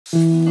Hi,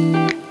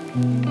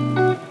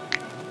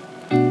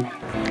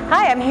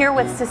 I'm here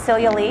with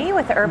Cecilia Lee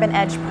with Urban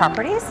Edge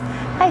Properties.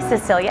 Hi,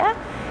 Cecilia.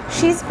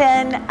 She's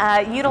been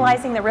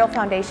utilizing the Real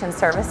Foundation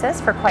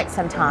services for quite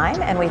some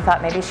time, and we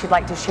thought maybe she'd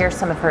like to share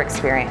some of her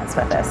experience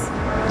with us.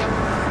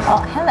 Oh,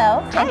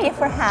 hello. Thank you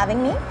for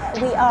having me.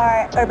 We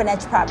are Urban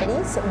Edge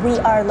Properties. We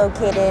are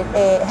located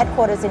at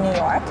headquarters in New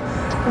York.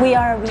 We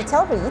are a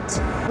retail REIT.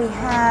 We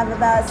have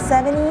about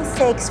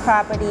 76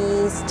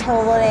 properties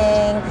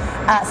totaling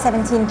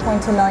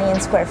 17.2 million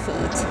square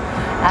feet.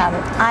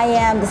 I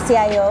am the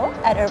CIO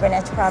at Urban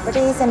Edge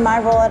Properties, and my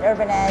role at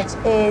Urban Edge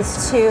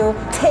is to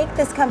take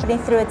this company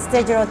through its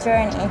digital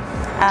journey.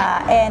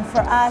 And for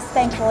us,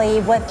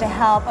 thankfully, with the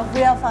help of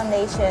Real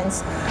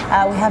Foundations,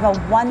 we have a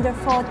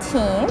wonderful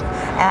team.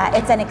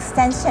 It's an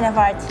extension of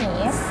our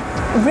team.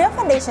 Real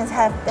Foundations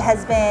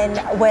has been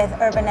with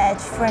Urban Edge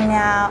for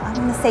now, I'm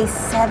going to say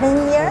 7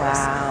 years.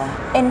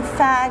 Wow. In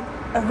fact,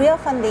 Real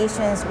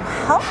Foundations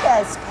helped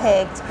us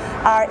pick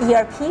our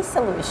ERP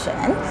solution,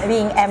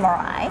 being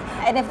MRI.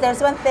 And if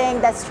there's one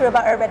thing that's true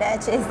about Urban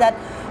Edge is that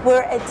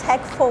we're a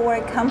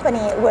tech-forward company.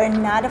 We're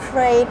not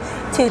afraid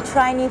to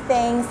try new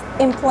things,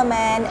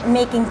 implement,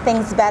 making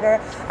things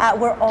better.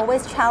 We're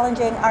always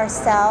challenging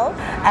ourselves.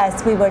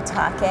 As we were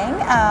talking,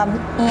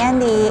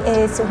 Andy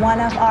is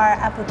one of our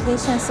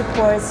application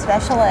support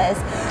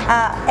specialists.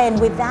 And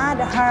without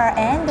her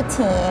and the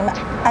team,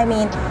 I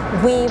mean,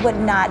 we would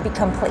not be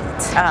complete.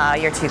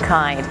 You're too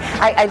kind.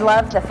 I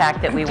love the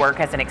fact that we work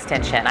as an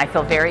extension. I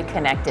feel very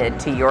connected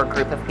to your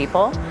group of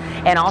people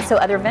and also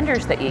other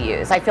vendors that you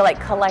use. I feel like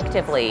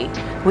collectively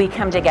we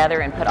come together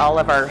and put all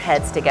of our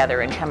heads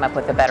together and come up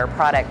with a better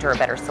product or a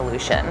better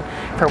solution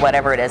for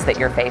whatever it is that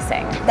you're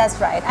facing. That's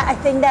right. I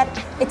think that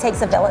it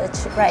takes a village,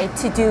 right,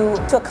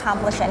 to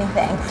accomplish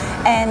anything.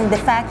 And the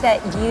fact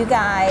that you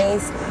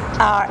guys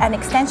are an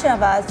extension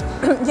of us,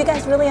 you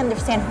guys really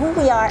understand who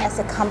we are as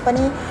a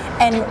company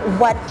and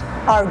what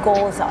our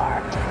goals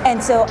are.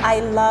 And so I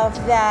love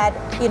that,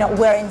 you know,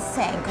 we're in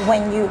sync.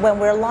 When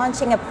we're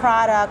launching a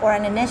product or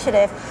an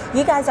initiative,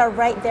 you guys are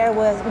right there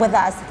with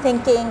us,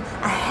 thinking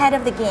ahead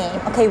of the game.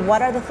 Okay,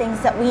 what are the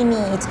things that we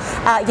need?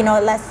 You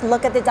know, let's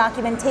look at the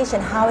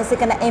documentation. How is it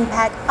going to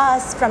impact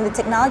us from the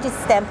technology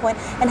standpoint,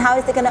 and how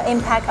is it going to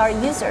impact our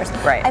users?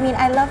 Right. I mean,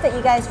 I love that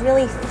you guys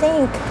really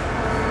think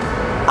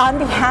on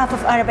behalf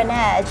of Urban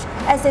Edge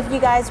as if you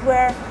guys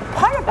were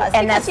part of us,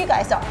 and because you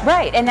guys are.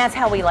 Right, and that's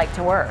how we like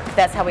to work.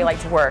 That's how we like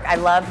to work. I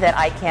love that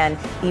I can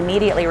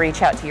immediately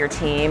reach out to your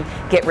team,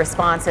 get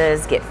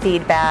responses, get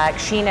feedback.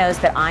 She knows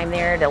that I'm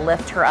there to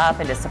lift her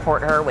up and to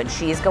support her when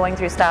she's going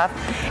through stuff.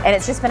 And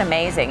it's just been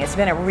amazing. It's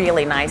been a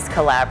really nice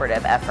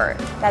collaborative effort.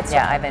 That's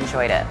right. right. I've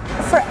enjoyed it.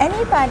 For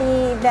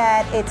anybody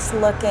that is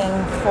looking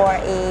for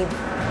a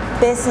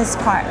business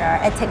partner,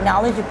 a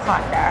technology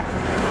partner,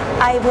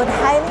 I would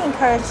highly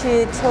encourage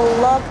you to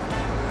look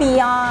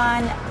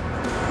beyond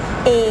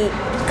a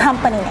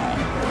company name,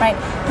 right?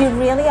 You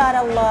really ought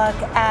to look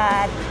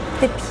at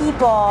the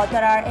people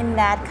that are in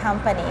that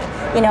company.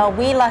 You know,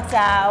 we lucked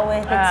out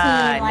with a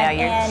team like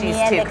Andy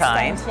and too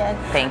Extension. Kind.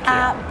 Thank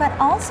you. But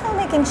also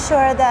making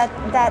sure that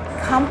that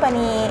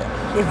company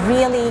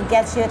really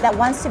gets you, that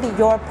wants to be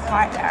your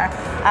partner.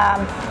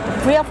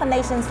 Real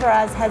Foundations for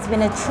us has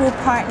been a true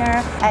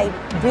partner. I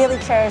really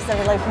cherish the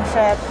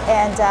relationship,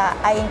 and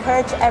I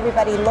encourage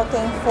everybody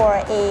looking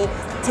for a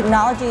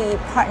technology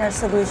partner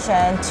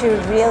solution to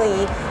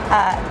really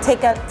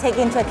take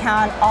into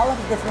account all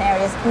of the different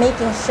areas,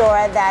 making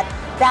sure that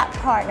that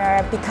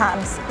partner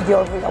becomes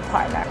your real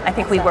partner. I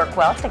think we work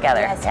well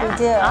together. Yes, yeah. we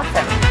do.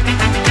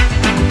 Awesome.